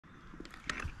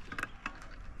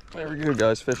There we go,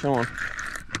 guys, fish on.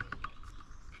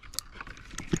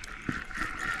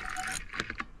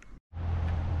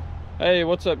 Hey,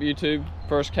 what's up, YouTube?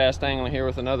 First Cast Angling here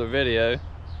with another video.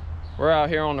 We're out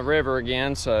here on the river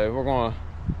again, so we're gonna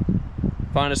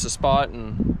find us a spot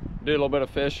and do a little bit of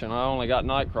fishing. I only got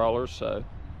night crawlers, so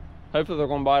hopefully they're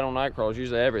gonna bite on night crawlers.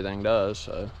 Usually everything does,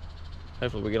 so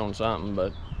hopefully we get on something.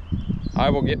 But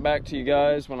I will get back to you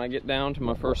guys when I get down to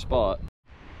my first spot.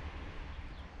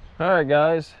 All right,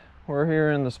 guys, we're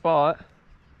here in the spot.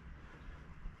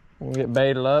 We'll get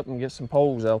baited up and get some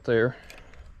poles out there.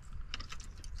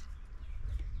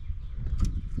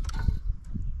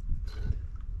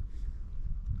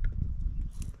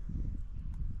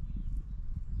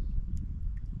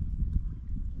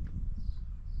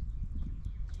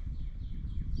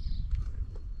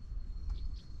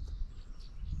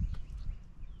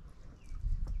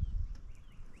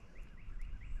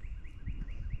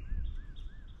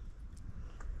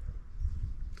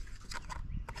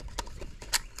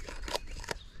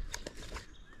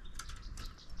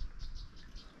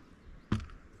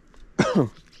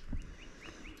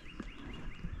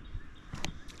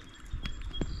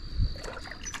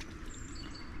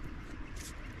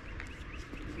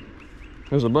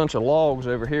 There's a bunch of logs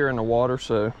over here in the water,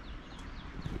 so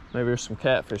maybe there's some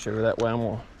catfish over that way. I'm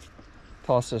gonna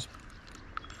toss this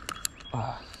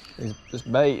this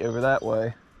bait over that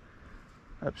way,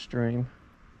 upstream.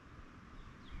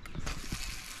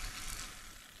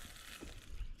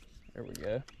 There we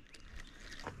go.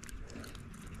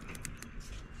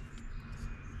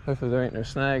 Hopefully there ain't no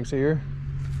snags here.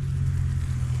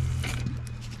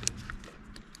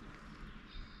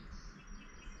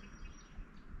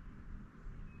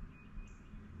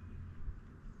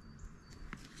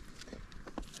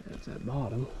 That's that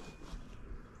bottom.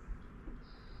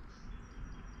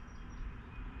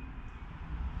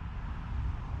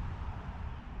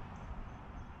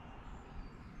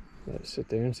 Let's sit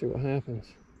there and see what happens.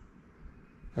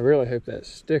 I really hope that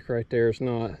stick right there is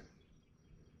not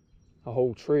a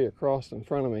whole tree across in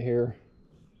front of me here.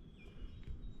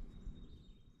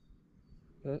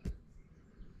 But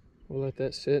we'll let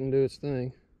that sit and do its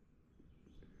thing.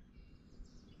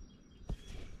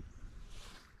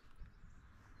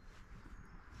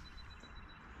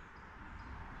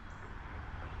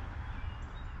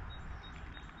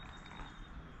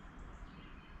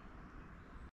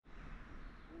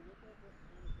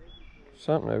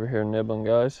 Something over here nibbling,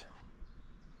 guys.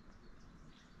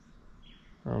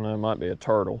 I don't know, it might be a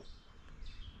turtle.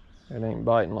 It ain't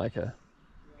biting like a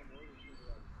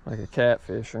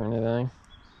catfish or anything.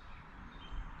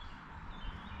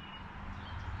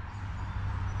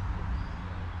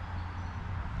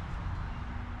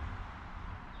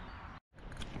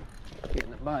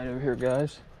 Getting a bite over here,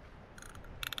 guys.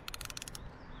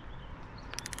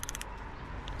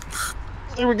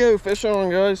 There we go, fish on,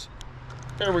 guys.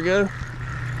 There we go.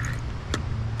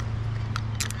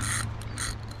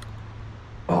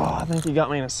 Oh, I think he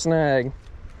got me in a snag.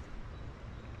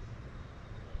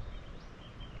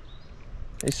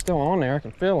 He's still on there, I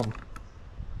can feel him.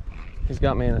 He's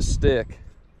got me in a stick.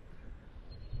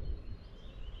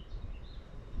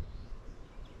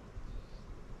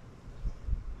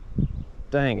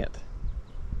 Dang it.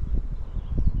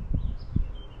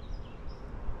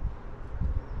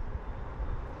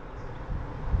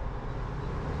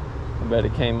 I bet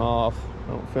it came off. I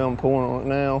don't feel him pulling on it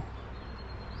now.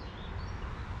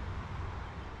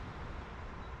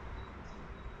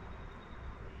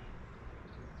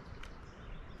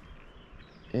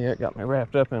 Yeah, it got me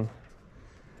wrapped up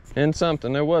in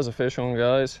something. There was a fish on,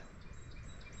 guys.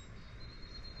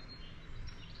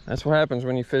 That's what happens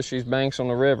when you fish these banks on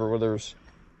the river where there's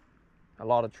a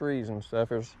lot of trees and stuff.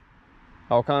 There's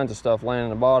all kinds of stuff laying in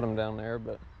the bottom down there,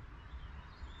 but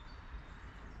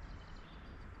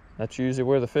that's usually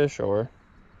where the fish are.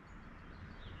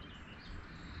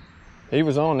 He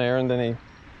was on there and then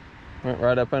he went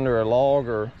right up under a log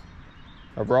or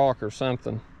a rock or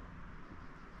something.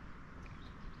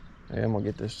 Yeah, I'm gonna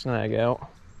get this snag out.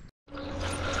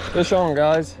 Fish on,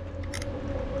 guys.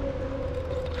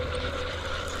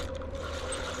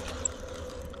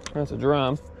 That's a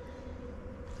drum.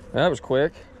 That was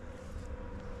quick.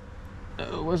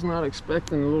 I was not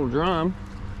expecting a little drum,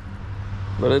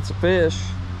 but it's a fish.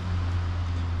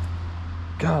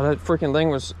 God, that freaking thing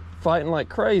was fighting like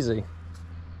crazy.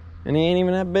 And he ain't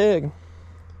even that big.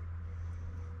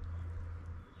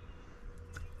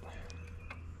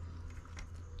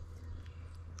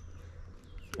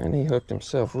 And he hooked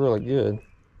himself really good.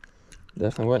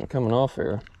 Definitely wasn't coming off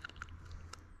here.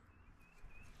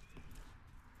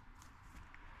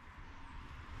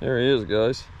 There he is,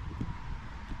 guys.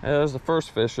 That was the first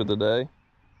fish of the day.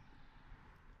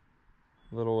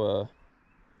 Little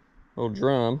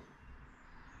drum.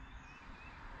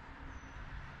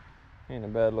 Ain't a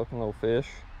bad looking little fish.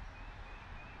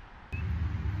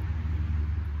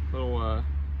 Little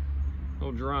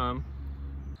drum.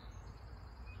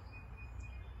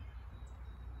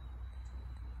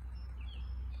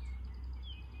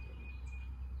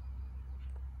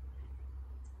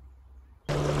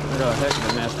 Look how heck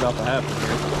of a mess about to happen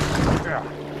here.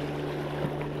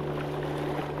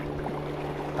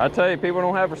 I tell you, people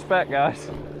don't have respect, guys.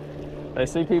 They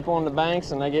see people on the banks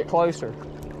and they get closer.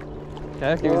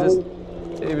 Heck, it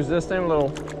was just them little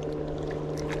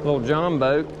John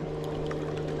boat.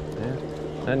 Yeah,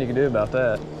 nothing you can do about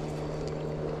that.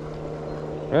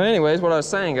 Well, anyways, what I was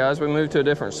saying, guys, we moved to a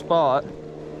different spot.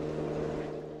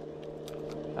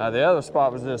 The other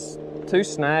spot was just too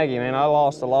snaggy, man. I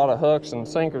lost a lot of hooks and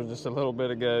sinkers just a little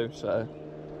bit ago, so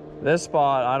this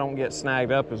spot I don't get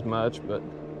snagged up as much, but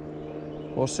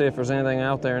we'll see if there's anything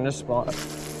out there in this spot.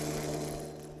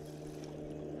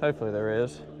 Hopefully there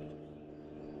is.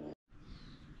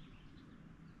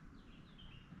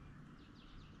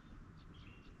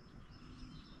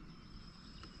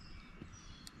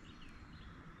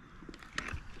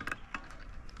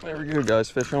 There we go, guys,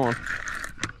 fish on.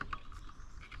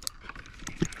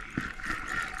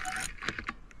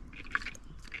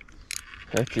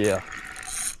 Heck yeah.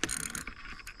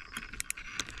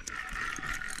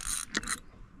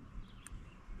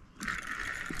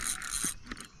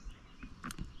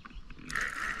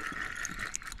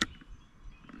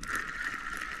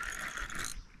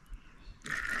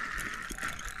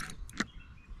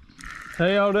 How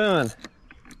y'all doing?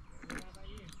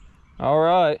 All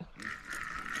right.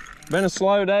 Been a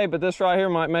slow day, but this right here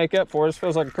might make up for it. This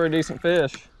feels like a pretty decent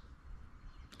fish.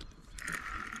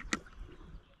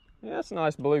 Yeah, that's a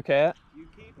nice blue cat. You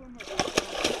keep them?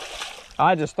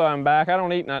 I just throw them back. I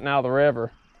don't eat nothing out of the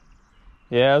river.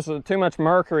 Yeah, there's too much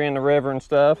mercury in the river and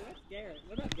stuff. That's Garrett.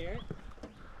 What up, Garrett?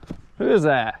 Who is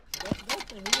that? That's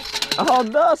Dustin. Oh,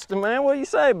 Dustin, man. What do you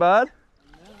say, bud?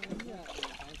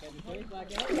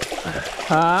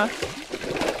 Huh?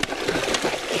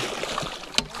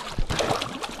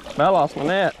 I lost my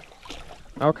net.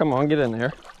 Oh, come on, get in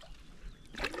there.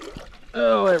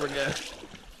 Oh, there we go.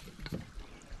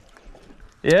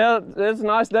 Yeah, it's a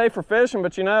nice day for fishing,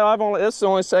 but you know, this is the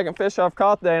only second fish I've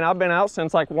caught today, and I've been out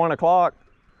since like 1 o'clock.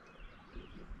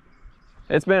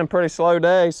 It's been a pretty slow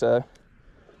day, so.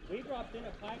 We dropped in a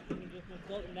pike and just been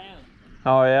floating down.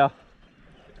 Oh, yeah.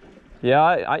 Yeah,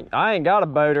 I ain't got a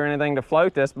boat or anything to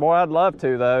float this. Boy, I'd love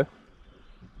to, though. You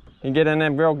can get in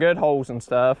them real good holes and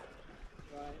stuff.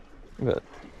 Right. But.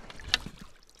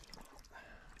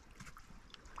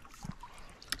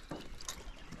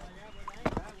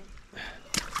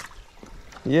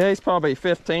 Yeah, he's probably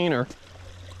 15 or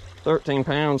 13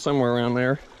 pounds, somewhere around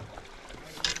there.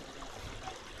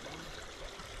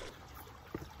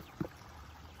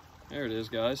 There it is,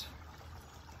 guys.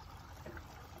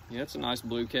 Yeah, it's a nice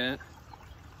blue cat.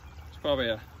 It's probably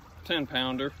a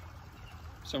 10-pounder,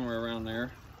 somewhere around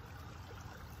there.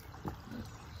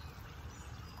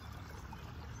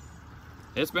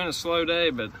 It's been a slow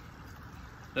day, but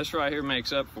this right here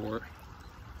makes up for it.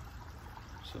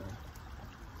 So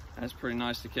that's pretty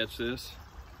nice to catch this.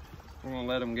 We're gonna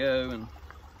let him go and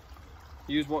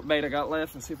use what bait I got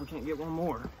left and see if we can't get one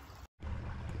more.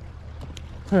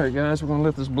 All right, guys, we're gonna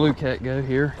let this blue cat go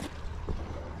here.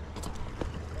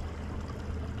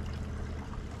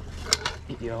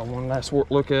 Get y'all one last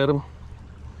look at him.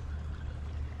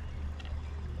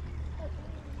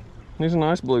 He's a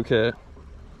nice blue cat.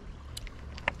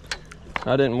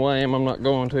 I didn't weigh him, I'm not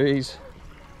going to. He's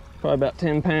probably about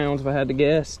 10 pounds if I had to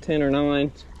guess, 10 or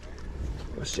 9.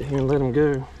 Let's sit here and let him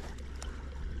go.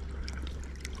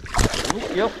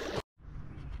 Yep.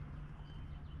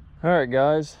 All right,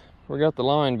 guys, we got the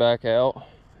line back out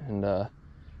and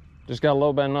just got a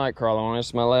little bit of night crawler on it.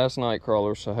 It's my last night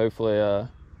crawler, so hopefully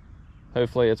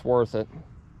it's worth it.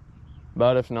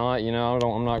 But if not, you know,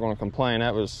 I'm not going to complain.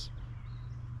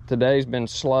 Today's been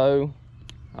slow.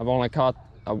 I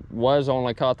was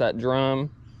only caught that drum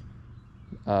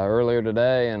earlier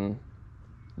today and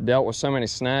dealt with so many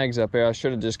snags up here. I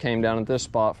should have just came down at this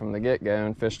spot from the get-go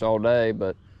and fished all day,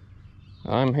 but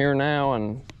I'm here now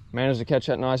and managed to catch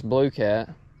that nice blue cat.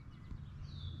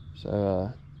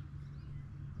 So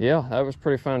yeah, that was a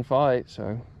pretty fun fight.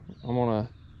 So I'm gonna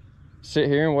sit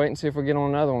here and wait and see if we get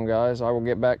on another one, guys. I will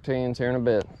get back to you here in a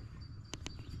bit.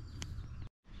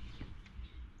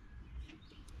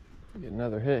 Get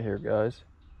another hit here, guys.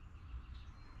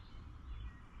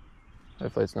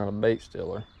 Hopefully it's not a bait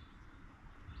stealer.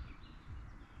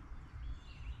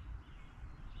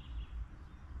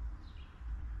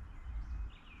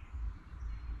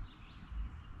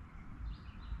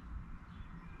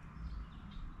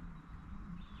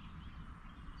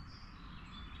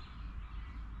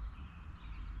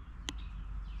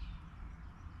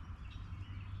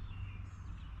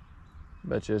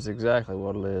 Bet you it's exactly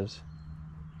what it is.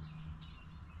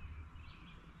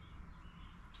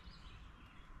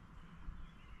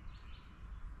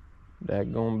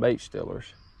 Daggone bait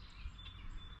stealers.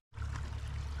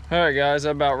 Alright guys,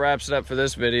 that about wraps it up for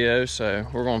this video, so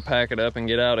we're gonna pack it up and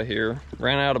get out of here.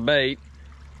 Ran out of bait,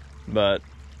 but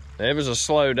it was a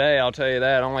slow day, I'll tell you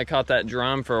that. I only caught that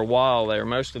drum for a while there,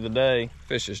 most of the day.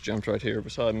 Fish just jumped right here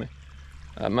beside me.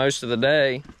 Most of the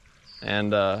day,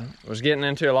 and was getting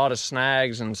into a lot of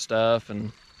snags and stuff,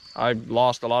 and I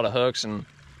lost a lot of hooks and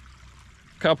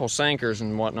a couple sinkers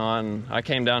and whatnot, and I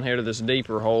came down here to this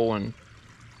deeper hole, and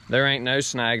there ain't no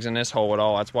snags in this hole at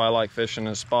all. That's why I like fishing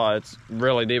this spot. It's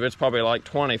really deep. It's probably like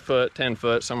 20 foot, 10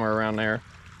 foot, somewhere around there.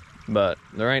 But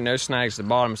there ain't no snags at the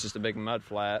bottom. It's just a big mud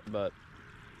flat. But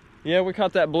yeah, we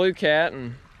caught that blue cat,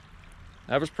 and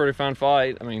that was a pretty fun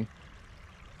fight. I mean,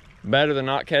 better than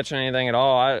not catching anything at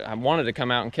all. I wanted to come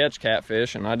out and catch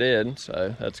catfish, and I did,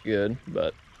 so that's good.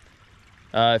 But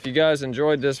if you guys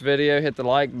enjoyed this video, hit the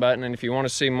like button, and if you want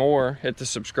to see more, hit the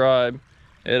subscribe.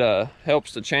 It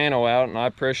helps the channel out, and I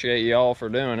appreciate y'all for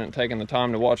doing it and taking the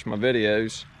time to watch my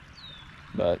videos.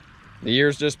 But the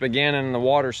year's just beginning, and the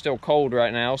water's still cold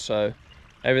right now, so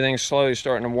everything's slowly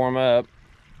starting to warm up.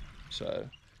 So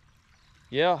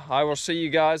yeah, I will see you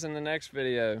guys in the next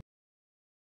video.